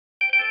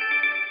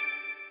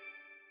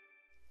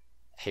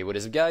Hey, what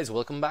is up guys,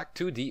 welcome back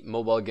to the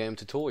mobile game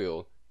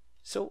tutorial.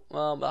 So,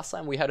 last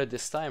time we had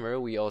this timer,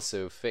 we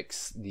also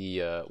fixed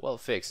the,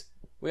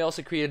 we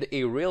also created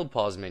a real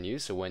pause menu,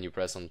 so when you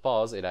press on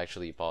pause, it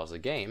actually pauses the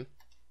game.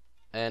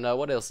 And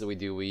what else did we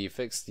do? We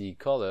fixed the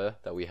color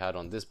that we had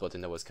on this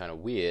button that was kind of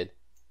weird.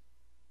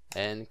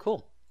 And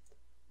cool.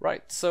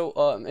 Right, so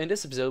in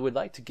this episode, we'd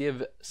like to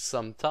give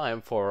some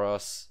time for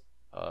us,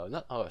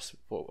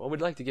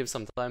 we'd like to give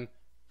some time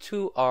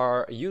to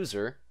our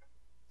user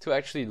to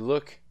actually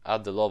look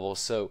at the level.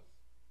 So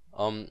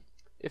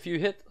if you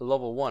hit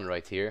level 1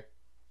 right here,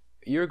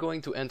 you're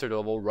going to enter the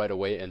level right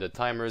away and the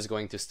timer is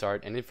going to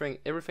start and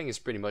everything is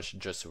pretty much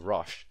just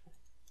rush.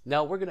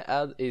 Now we're gonna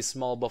add a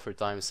small buffer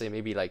time, say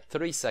maybe like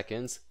 3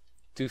 seconds,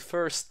 to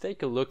first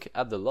take a look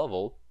at the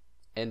level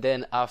and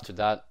then after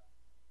that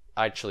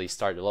actually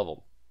start the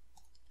level.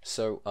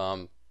 So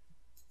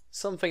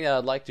something that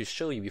I'd like to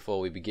show you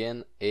before we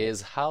begin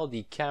is how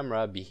the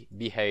camera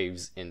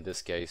behaves in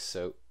this case.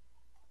 So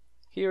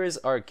here is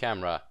our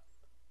camera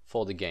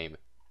for the game.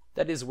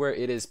 That is where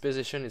it is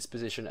positioned. It's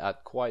positioned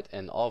at quite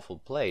an awful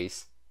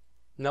place.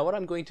 Now what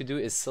I'm going to do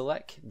is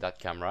select that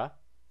camera,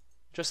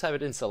 just have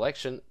it in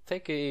selection,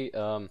 take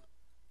a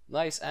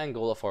nice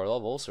angle of our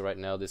level. So right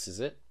now this is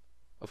it.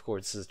 Of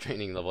course this is a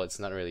training level, it's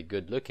not really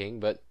good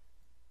looking, but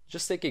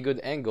just take a good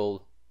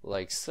angle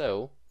like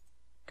so,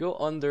 go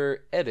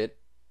under edit,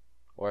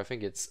 or I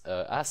think it's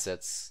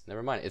assets,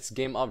 never mind, it's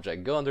game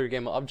object, go under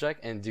game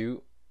object and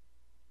do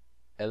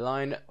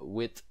align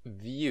with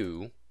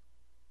view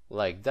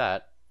like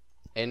that,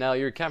 and now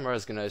your camera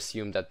is gonna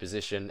assume that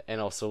position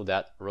and also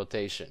that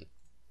rotation.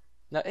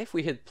 Now if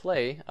we hit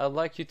play, I'd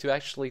like you to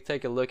actually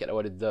take a look at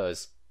what it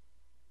does.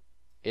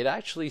 It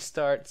actually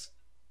starts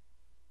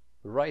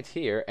right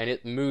here and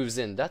it moves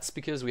in. That's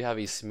because we have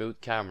a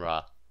smooth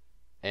camera,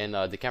 and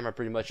the camera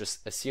pretty much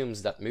just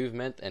assumes that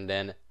movement and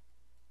then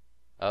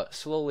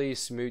slowly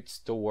smooths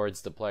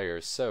towards the player.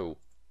 So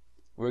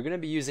we're gonna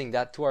be using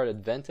that to our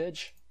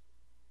advantage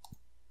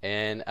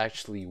and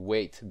actually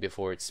wait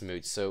before it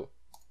smooths. So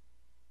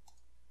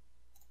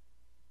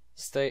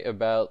stay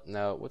about,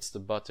 now what's the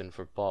button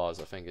for pause?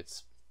 I think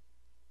it's,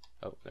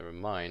 oh never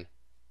mind.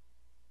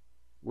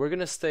 We're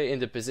gonna stay in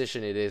the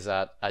position it is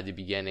at the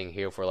beginning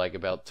here for like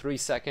about 3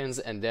 seconds,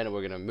 and then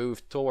we're gonna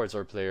move towards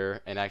our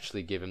player and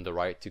actually give him the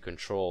right to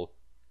control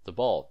the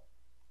ball.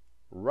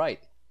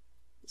 Right,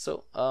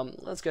 so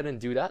let's go ahead and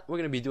do that. We're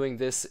gonna be doing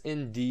this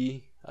in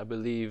the, I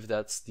believe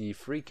that's the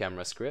free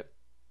camera script.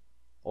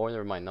 Or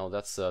never mind, no,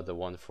 that's the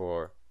one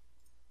for,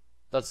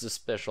 that's the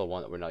special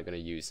one that we're not going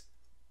to use.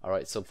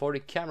 Alright, so for the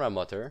camera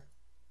mutter,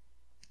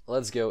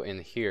 let's go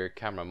in here,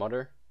 camera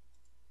mutter,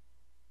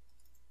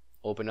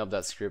 open up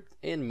that script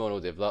in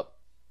MonoDevelop,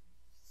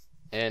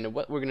 and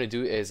what we're going to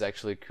do is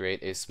actually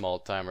create a small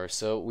timer.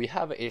 So we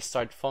have a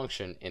start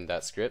function in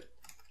that script.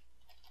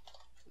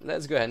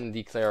 Let's go ahead and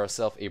declare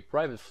ourselves a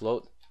private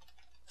float.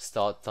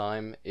 Start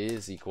time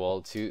is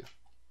equal to,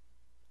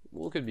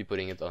 we could be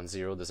putting it on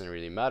 0, doesn't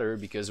really matter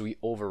because we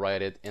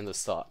override it in the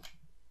start.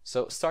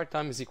 So start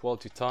time is equal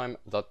to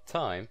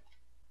time.time,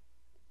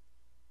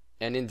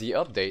 and in the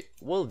update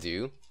we'll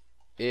do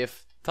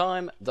if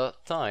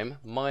time.time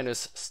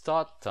minus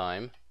start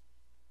time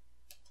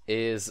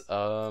is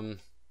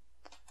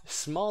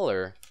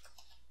smaller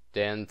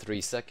than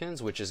 3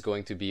 seconds, which is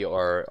going to be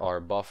our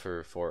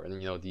buffer for,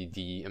 you know,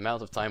 the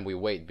amount of time we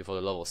wait before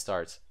the level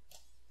starts.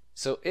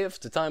 So if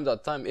the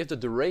time.time, if the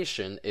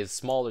duration is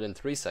smaller than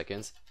 3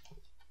 seconds,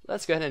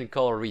 let's go ahead and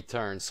call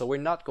return. So we're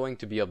not going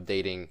to be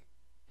updating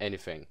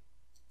anything.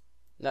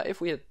 Now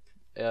if we hit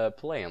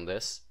play on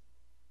this,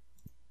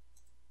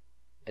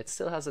 it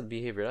still has that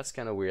behavior. That's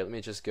kind of weird. Let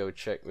me just go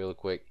check real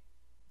quick.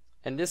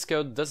 And this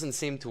code doesn't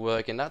seem to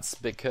work, and that's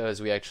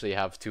because we actually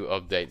have to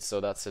update.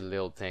 So that's a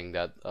little thing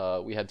that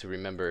we had to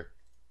remember.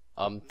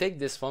 Take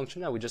this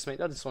function that we just made,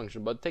 not this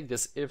function, but take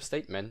this if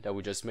statement that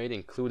we just made,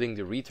 including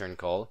the return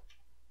call,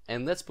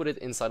 and let's put it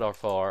inside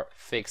of our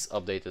fix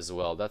update as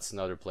well. That's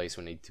another place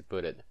we need to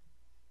put it.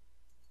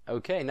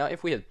 Okay, now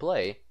if we hit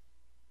play,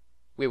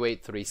 we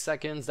wait 3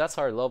 seconds, that's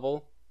our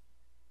level,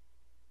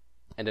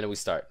 and then we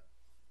start.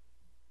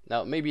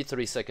 Now maybe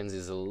 3 seconds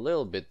is a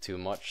little bit too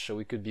much, so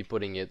we could be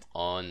putting it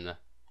on,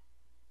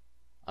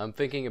 I'm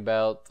thinking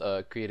about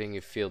creating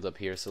a field up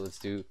here. So let's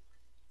do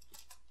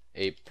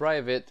a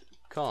private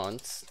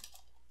const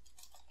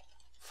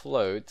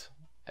float,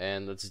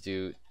 and let's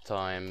do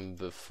time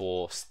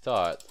before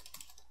start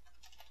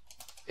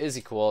is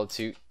equal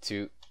to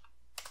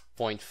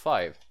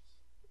 2.5.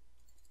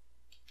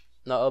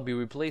 Now I'll be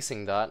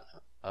replacing that,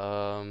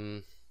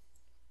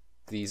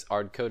 these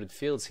hard-coded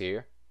fields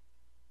here,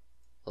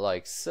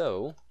 like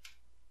so.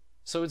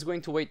 So it's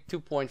going to wait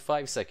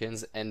 2.5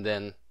 seconds and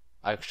then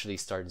actually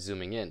start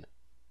zooming in.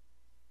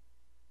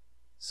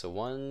 So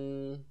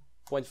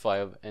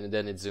 1.5 and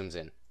then it zooms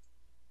in.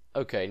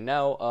 Okay,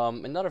 now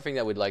another thing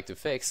that we'd like to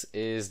fix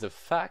is the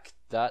fact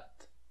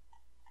that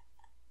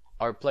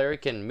our player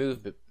can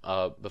move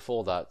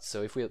before that.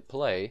 So if we hit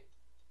play,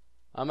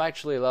 I'm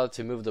actually allowed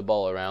to move the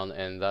ball around,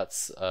 and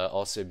that's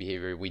also a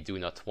behavior we do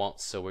not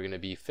want, so we're going to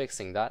be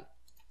fixing that.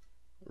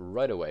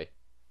 right away.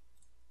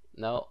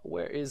 Now,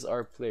 where is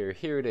our player?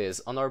 Here it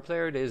is. On our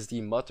player it is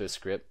the Mutter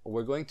script.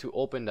 We're going to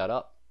open that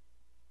up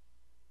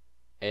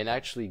and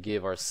actually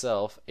give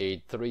ourselves a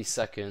 3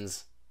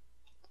 seconds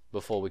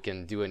before we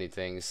can do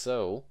anything.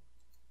 So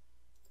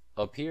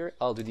up here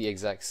I'll do the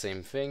exact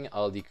same thing.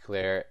 I'll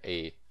declare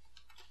a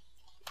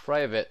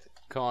private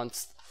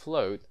const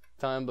float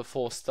time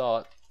before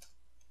start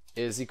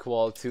is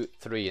equal to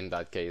 3 in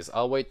that case.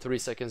 I'll wait 3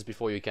 seconds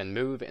before you can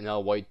move, and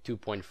I'll wait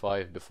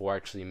 2.5 before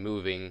actually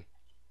moving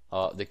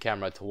the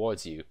camera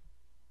towards you.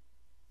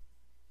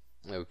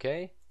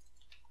 Okay,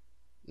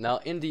 now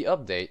in the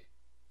update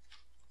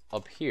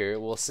up here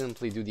we'll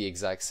simply do the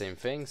exact same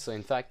thing. So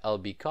in fact I'll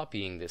be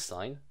copying this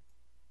line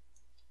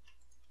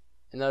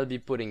and I'll be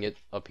putting it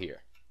up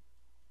here.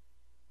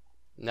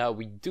 Now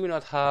we do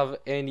not have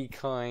any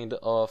kind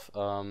of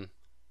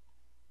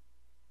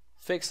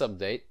fixed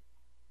update,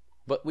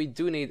 but we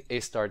do need a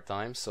start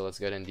time, so let's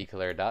go ahead and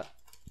declare that.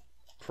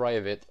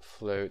 Private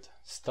float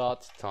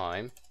start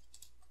time.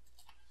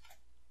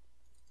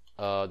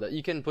 That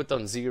you can put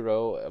on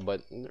 0,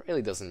 but it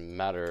really doesn't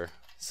matter.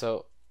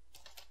 So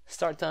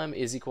start time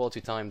is equal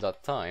to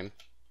time.time,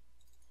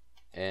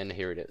 and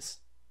here it is.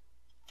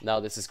 Now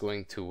this is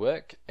going to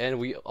work, and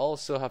we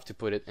also have to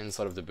put it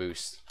inside of the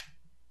boost.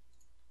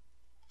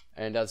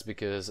 And that's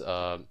because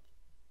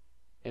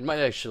it might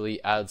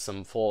actually add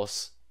some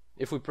force.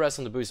 If we press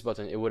on the boost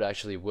button, it would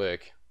actually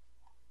work,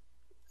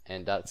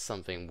 and that's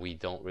something we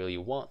don't really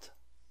want.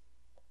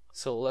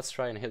 So let's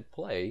try and hit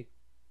play.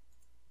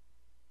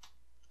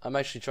 I'm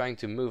actually trying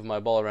to move my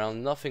ball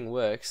around, nothing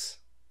works,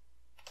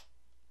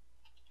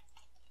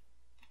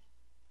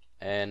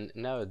 and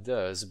now it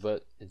does,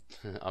 but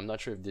I'm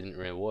not sure if it didn't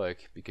really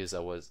work because I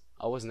was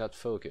not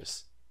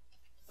focused.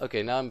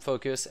 Okay, now I'm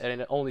focused,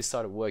 and it only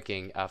started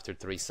working after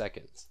 3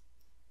 seconds.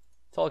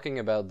 Talking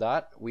about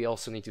that, we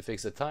also need to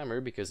fix the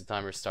timer, because the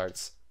timer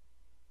starts,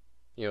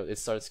 it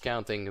starts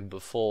counting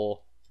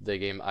before the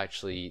game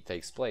actually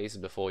takes place,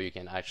 before you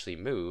can actually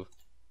move.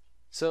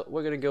 So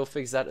we're gonna go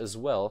fix that as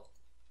well.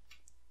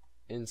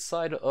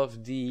 Inside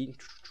of the,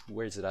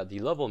 where is it at? The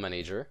level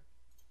manager,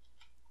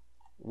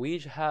 we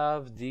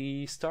have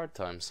the start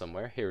time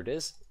somewhere. Here it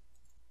is.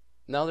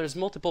 Now there's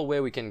multiple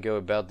ways we can go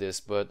about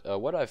this, but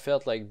what I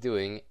felt like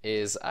doing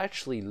is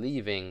actually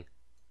leaving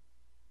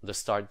the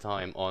start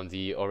time on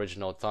the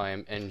original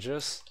time and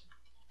just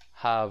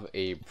have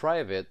a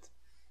private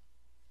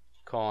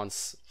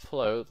const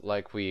float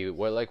like we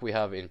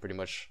have in pretty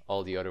much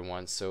all the other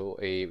ones. So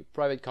a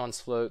private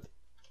const float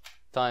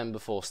time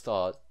before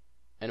start,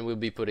 and we'll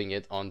be putting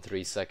it on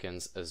 3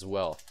 seconds as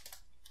well.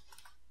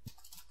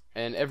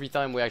 And every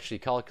time we actually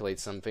calculate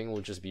something,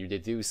 we'll just be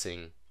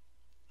reducing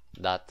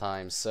that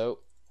time. So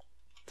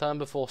time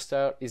before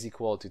start is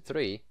equal to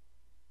 3.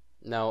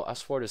 Now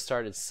as for the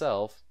start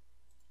itself,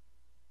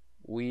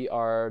 we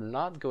are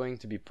not going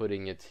to be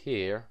putting it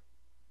here.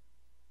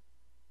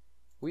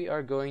 We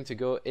are going to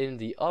go in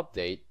the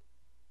update,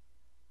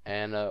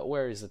 and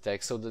where is the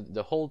text? So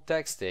the whole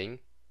texting,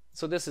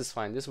 so this is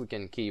fine, this we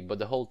can keep, but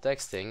the whole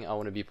texting I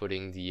want to be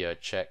putting the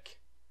check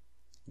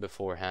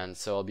beforehand.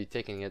 So I'll be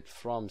taking it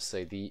from,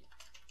 say, the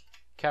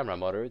camera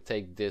monitor,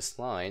 take this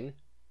line,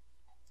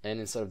 and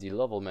instead of the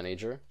level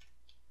manager,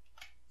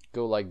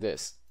 go like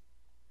this.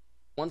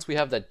 Once we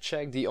have that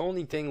check, the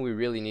only thing we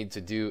really need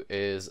to do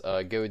is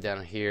go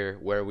down here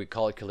where we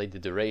calculate the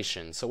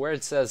duration. So where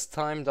it says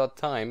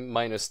time.time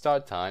minus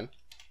start time,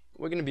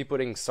 we're going to be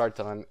putting start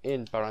time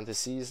in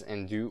parentheses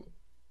and do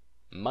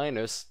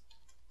minus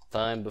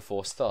time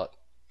before start.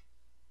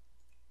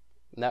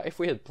 Now if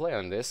we hit play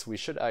on this, we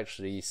should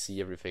actually see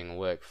everything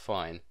work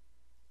fine.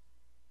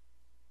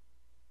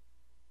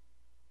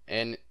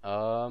 And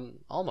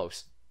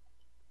almost.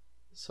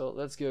 So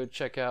let's go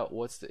check out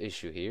what's the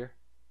issue here.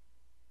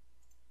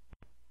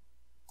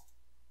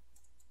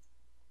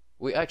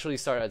 We actually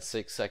start at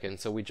 6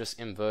 seconds, so we just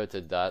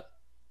inverted that.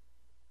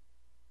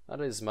 That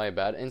is my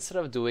bad. Instead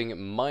of doing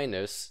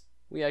minus,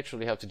 we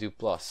actually have to do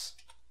plus.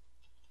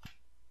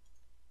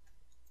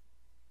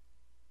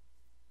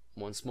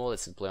 Once more,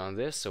 let's play on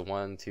this. So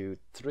 1, 2,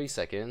 3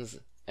 seconds,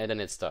 and then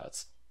it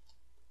starts.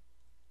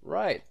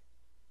 Right.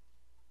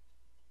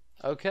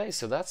 Okay,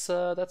 so that's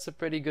a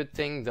pretty good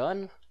thing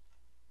done.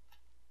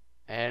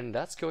 And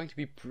that's going to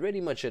be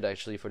pretty much it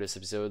actually for this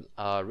episode.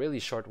 Really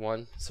short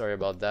one, sorry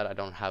about that. I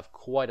don't have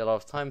quite a lot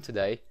of time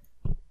today,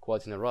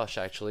 quite in a rush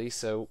actually.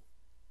 So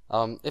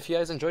if you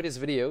guys enjoyed this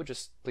video,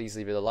 just please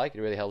leave it a like,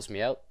 it really helps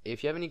me out.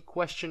 If you have any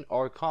question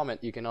or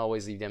comment, you can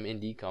always leave them in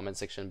the comment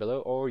section below,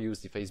 or use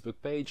the Facebook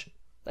page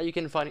that you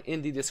can find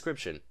in the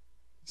description.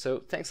 So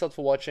thanks a lot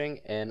for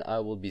watching, and I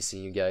will be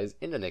seeing you guys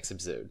in the next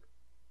episode.